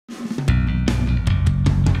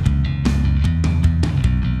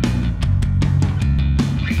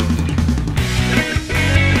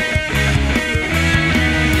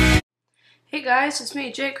guys, it's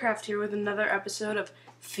me, J-Craft here with another episode of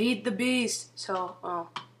Feed the Beast. So,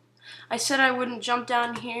 I said I wouldn't jump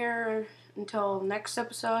down here until next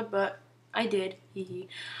episode, but I did.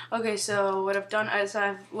 Okay, so what I've done is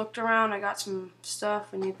I've looked around, I got some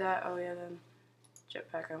stuff, I need that, oh yeah, the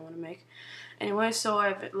jetpack I want to make. Anyway, so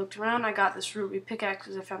I've looked around, I got this ruby pickaxe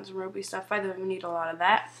because I found some ruby stuff. By the way, we need a lot of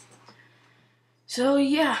that. So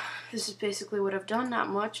yeah, this is basically what I've done, not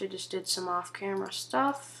much, I just did some off-camera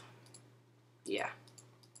stuff. Yeah.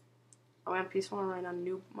 Oh, I'm peaceful. I'm right on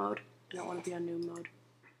noob mode. I don't want to be on noob mode.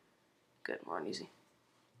 Good, more on easy.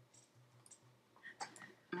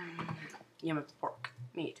 Yummy pork,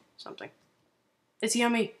 meat, something. It's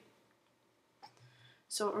yummy.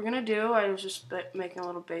 So what we're gonna do, I was just making a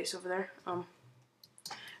little base over there.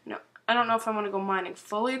 No, I don't know if I want to go mining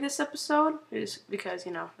fully this episode, is because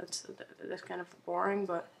that's kind of boring.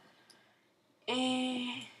 But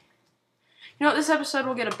this episode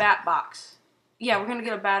we'll get a bat box. Yeah, we're gonna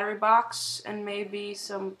get a battery box and maybe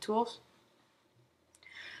some tools.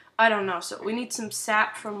 I don't know. So we need some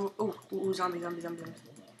sap from. Ooh, zombie. Thank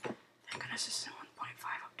goodness this is a 1.5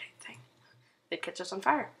 update thing. It catch us on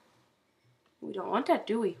fire. We don't want that,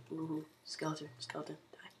 do we? Ooh, skeleton,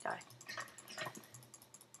 die.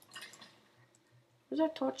 Where's our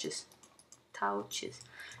torches?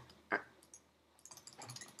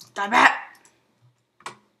 Die, bat!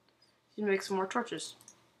 You make some more torches.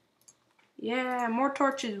 Yeah, more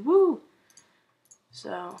torches, woo!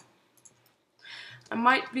 So, I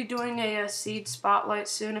might be doing a seed spotlight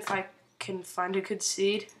soon if I can find a good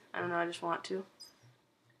seed. I don't know, I just want to.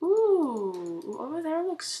 Ooh, over there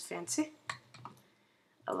looks fancy.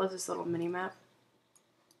 I love this little mini-map.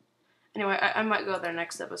 Anyway, I might go there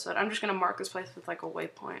next episode. I'm just going to mark this place with like a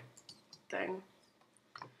waypoint thing.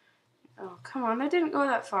 Oh, come on, that didn't go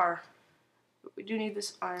that far. But we do need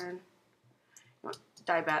this iron.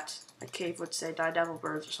 Die bats, like Cave would say, die devil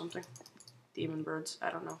birds or something. Demon birds, I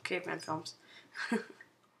don't know. Caveman films.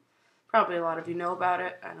 Probably a lot of you know about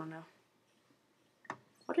it, I don't know.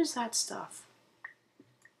 What is that stuff?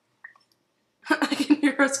 I can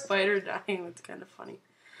hear a spider dying, that's kind of funny.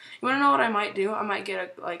 You want to know what I might do? I might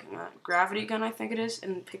get a gravity gun, I think it is,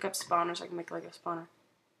 and pick up spawners. I can make like a spawner.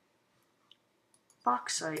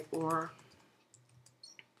 Bauxite or...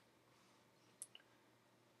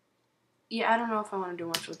 Yeah, I don't know if I want to do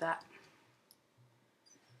much with that.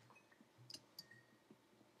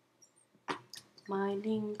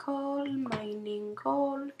 Mining coal.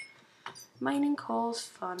 Mining coal's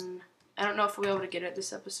fun. I don't know if we'll be able to get it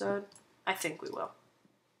this episode. I think we will.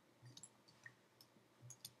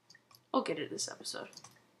 We'll get it this episode.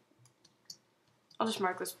 I'll just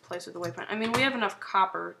mark this place with the waypoint. I mean, we have enough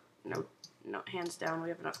copper. No, hands down, we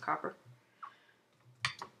have enough copper.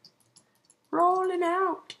 Rolling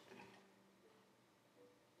out.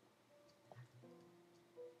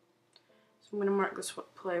 I'm going to mark this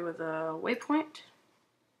play with a waypoint.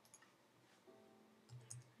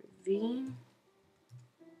 Ravine.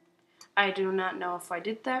 I do not know if I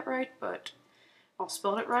did that right, but I'll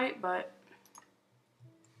spell it right, but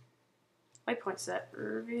waypoint set.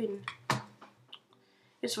 Ravine.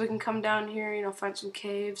 Just so we can come down here, find some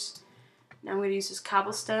caves. Now I'm going to use this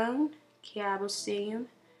cobblestone.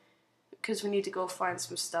 Because we need to go find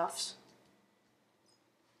some stuffs.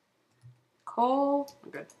 Coal.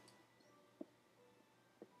 We're good.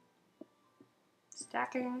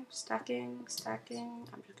 Stacking. I'm just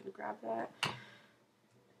gonna grab that.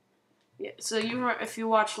 Yeah. So if you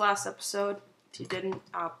watched last episode, if you didn't,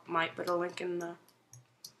 I might put a link in the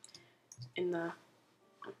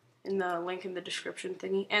link in the description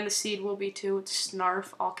thingy, and the seed will be too. It's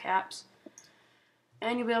SNARF, all caps,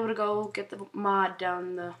 and you'll be able to go get the mod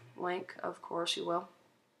down the link. Of course, you will.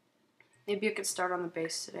 Maybe you could start on the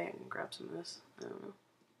base today and grab some of this. I don't know.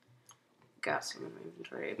 Got some in my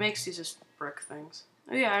inventory. It makes these just brick things.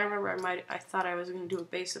 Oh yeah, I remember I thought I was going to do a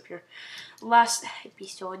base up here. Last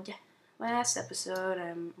episode,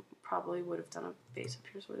 I probably would have done a base up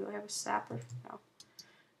here. So do I have a sapper? No.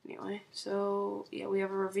 Anyway, so yeah, we have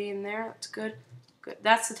a ravine there. That's good. Good.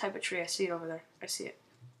 That's the type of tree. I see it over there. I see it.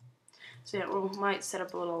 So yeah, we might set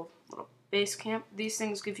up a little base camp. These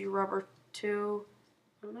things give you rubber too.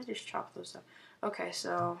 Why don't I just chop those down? Okay,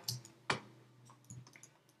 so...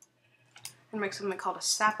 I'm going to make something called a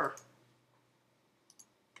sapper. I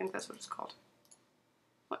think that's what it's called.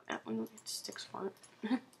 What? It sticks on it.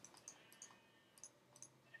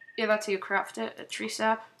 Yeah, that's how you craft it. A tree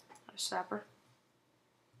sap. Not a sapper.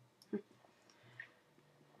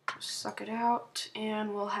 Suck it out,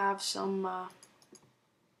 and we'll have some... I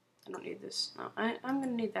don't need this. No, I'm going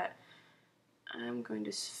to need that. I'm going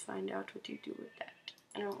to find out what you do with that.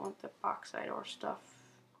 I don't want the bauxite ore stuff.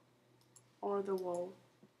 Or the wool.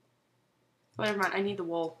 Oh, never mind, I need the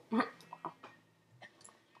wool.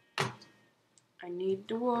 I need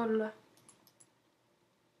the wool.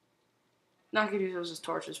 Not gonna use those as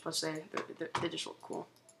torches, plus they just look cool.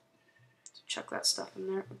 So chuck that stuff in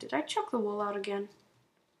there. Did I chuck the wool out again?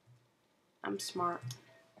 I'm smart.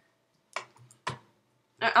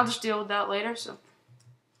 I'll just deal with that later, so.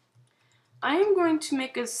 I am going to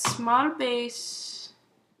make a small base.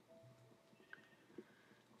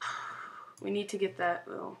 We need to get that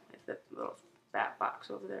little bat box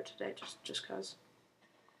over there today, just cause.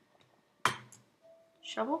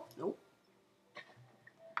 Shovel? Nope.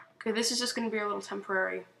 Okay, this is just gonna be our little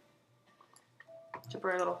temporary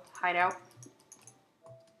little hideout.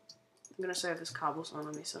 I'm gonna say I have this cobblestone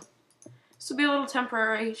on me, so this will be a little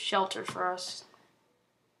temporary shelter for us.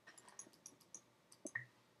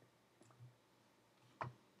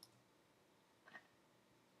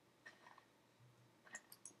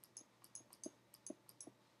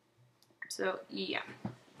 So yeah,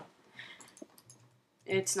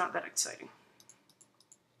 it's not that exciting.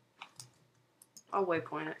 I'll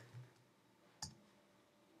waypoint it.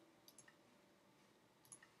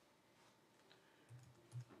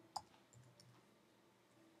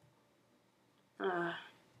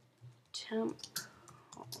 Temp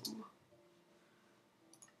home.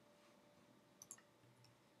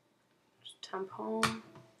 Just temp home.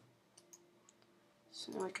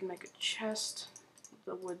 So now we can make a chest with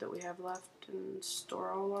the wood that we have left and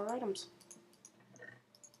store all our items.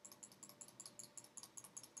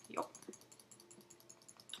 Yup.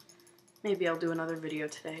 Maybe I'll do another video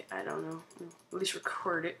today. I don't know. At least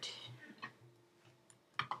record it.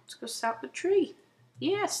 Let's go sap the tree.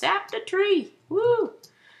 Yeah, sap the tree. Woo!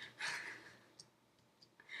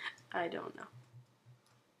 I don't know.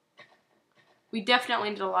 We definitely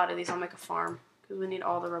need a lot of these. I'll make a farm because we need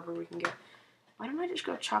all the rubber we can get. Why don't I just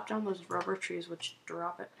go chop down those rubber trees which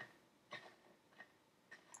drop it?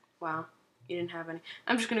 Wow, you didn't have any.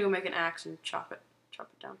 I'm just gonna go make an axe and chop it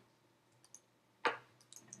down.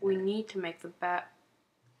 We need to make the bat.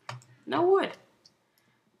 No wood.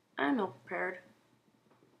 I'm ill prepared.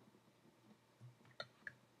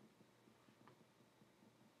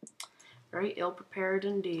 Very ill prepared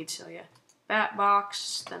indeed. So yeah, bat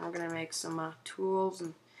box. Then we're gonna make some tools,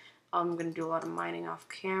 and I'm gonna do a lot of mining off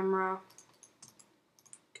camera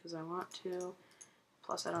because I want to.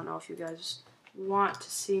 Plus, I don't know if you guys want to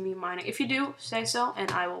see me mining. If you do, say so, and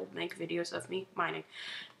I will make videos of me mining.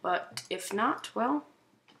 But if not, well,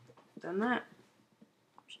 then that.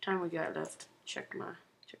 How much time we got left? Check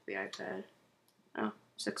the iPad. Oh,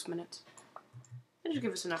 6 minutes. That should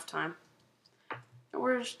give us enough time.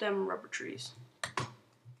 Where's them rubber trees?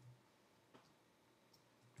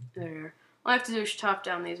 There. All I have to do is chop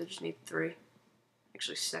down these. I just need 3.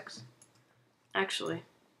 Actually, 6. Actually,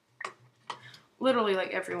 literally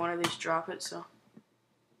like every one of these drop it, so.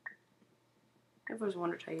 I've always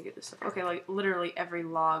wondered how you get this stuff. Okay, like literally every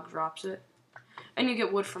log drops it. And you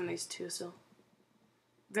get wood from these too, so.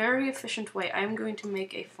 Very efficient way. I'm going to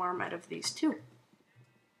make a farm out of these too.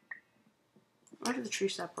 I wonder if the tree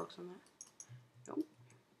sap works on that. Nope.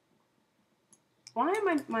 Why am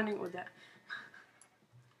I mining with that?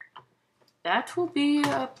 That will be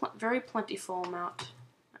a very plentiful amount.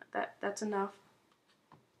 That's enough.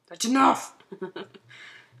 That's enough!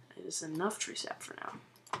 It is enough tree sap for now.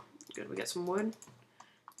 Good, we got some wood.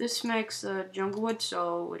 This makes jungle wood,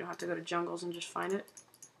 so we don't have to go to jungles and just find it.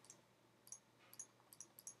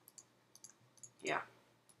 Yeah.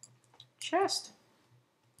 Chest.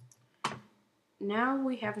 Now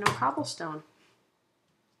we have no cobblestone.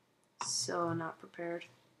 So not prepared.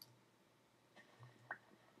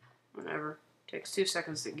 Whatever. Takes 2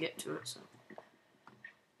 seconds to get to it, so.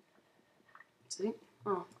 See?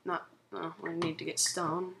 Oh, we need to get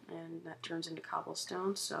stone, and that turns into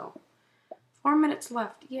cobblestone, so 4 minutes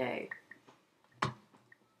left, yay.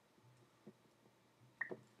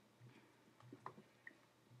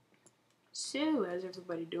 So, how's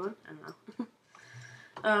everybody doing? I don't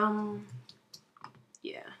know.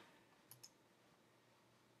 Yeah.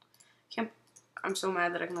 I'm so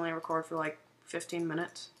mad that I can only record for like 15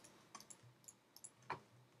 minutes.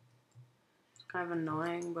 It's kind of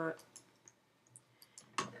annoying, but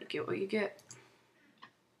you get what you get.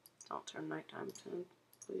 Don't turn nighttime to,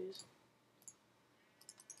 please.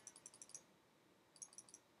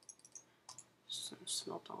 Just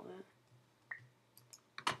smelt all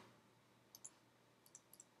that.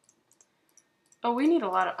 Oh, we need a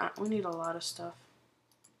lot of stuff.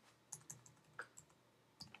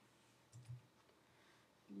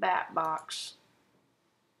 Bat box.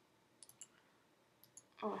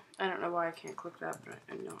 Oh, I don't know why I can't click that, but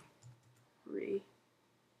I know.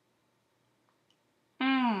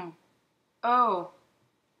 Oh.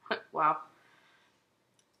 Wow.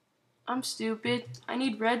 I'm stupid. I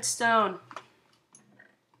need redstone.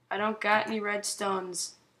 I don't got any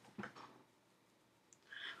redstones.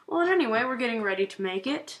 Well, anyway, we're getting ready to make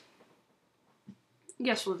it. I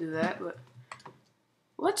guess we'll do that, but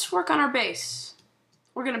let's work on our base.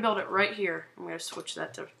 We're going to build it right here. I'm going to switch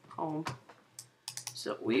that to home.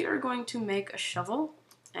 So we are going to make a shovel,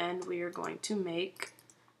 and we are going to make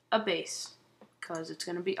a base, because it's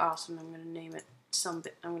going to be awesome. I'm going to name it I'm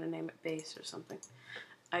going to name it Bace or something.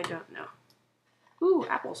 I don't know. Ooh,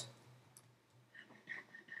 apples.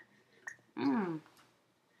 Mmm.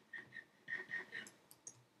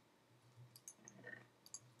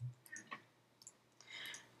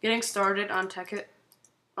 Getting started on Tekkit.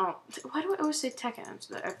 Oh, why do I always say Tekkit?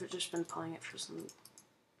 I've just been playing it for some...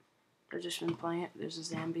 I've just been playing it. There's a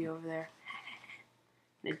zombie over there.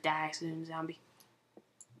 I'm gonna die soon, zombie.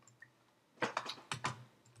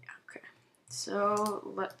 Okay.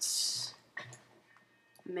 So, let's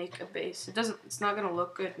make a base. It's not gonna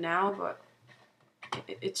look good now, but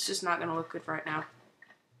it's just not gonna look good right now.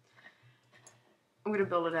 I'm gonna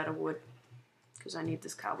build it out of wood, because I need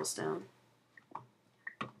this cobblestone.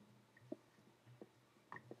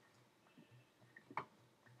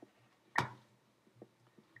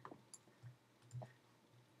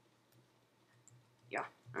 Yeah,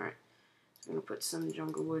 alright. I'm gonna put some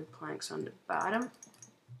jungle wood planks on the bottom.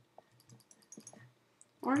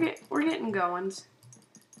 We're getting goings.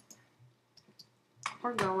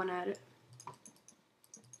 We're going at it.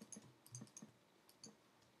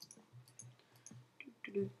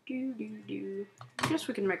 I guess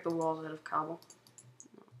we can make the walls out of cobble.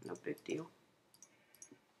 No big deal.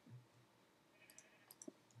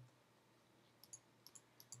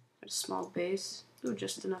 Got a small base. Ooh,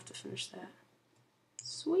 just enough to finish that.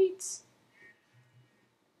 Sweets.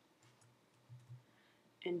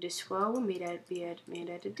 And this wall will be made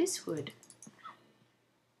out of this wood.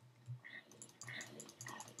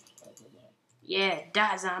 Yeah,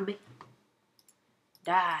 die, zombie.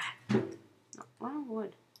 Die. No, wrong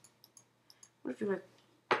wood. What if you like?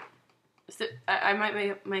 I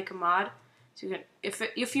might make a mod. So you can,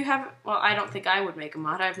 if you have, well, I don't think I would make a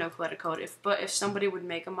mod. I have no clue how to code. But if somebody would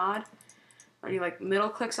make a mod, or you like middle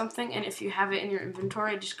click something, and if you have it in your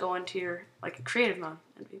inventory, just go into your like creative mode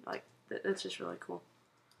and be like, that's just really cool.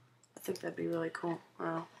 I think that'd be really cool.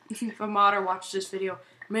 If a modder watched this video,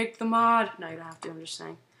 make the mod. No, you don't have to. I'm just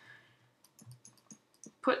saying.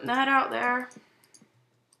 Putting that out there.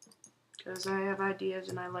 Because I have ideas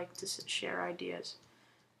and I like to share ideas.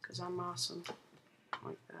 Because I'm awesome.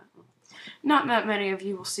 Like that. Not that many of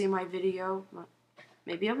you will see my video, but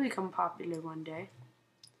maybe I'll become popular one day.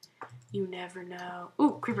 You never know.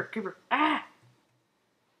 Ooh, creeper, creeper. Ah!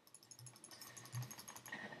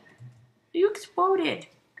 You exploded.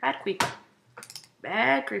 Bad creeper.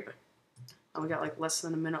 Bad creeper. Oh, we got like less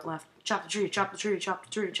than a minute left. Chop the tree, chop the tree, chop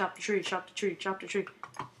the tree, chop the tree, chop the tree, chop the tree.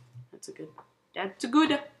 That's a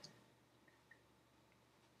good.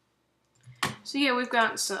 So yeah, we've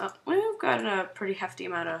gotten a pretty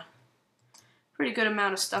good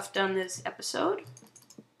amount of stuff done this episode.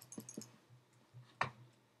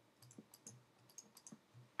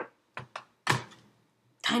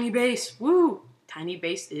 Tiny base, woo! Tiny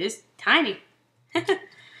base is tiny.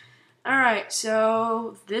 Alright,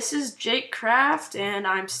 so this is Jake Craft, and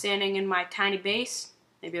I'm standing in my tiny base.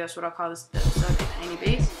 Maybe that's what I'll call this episode, a tiny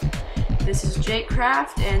base. This is Jake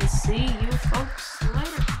Craft, and see you folks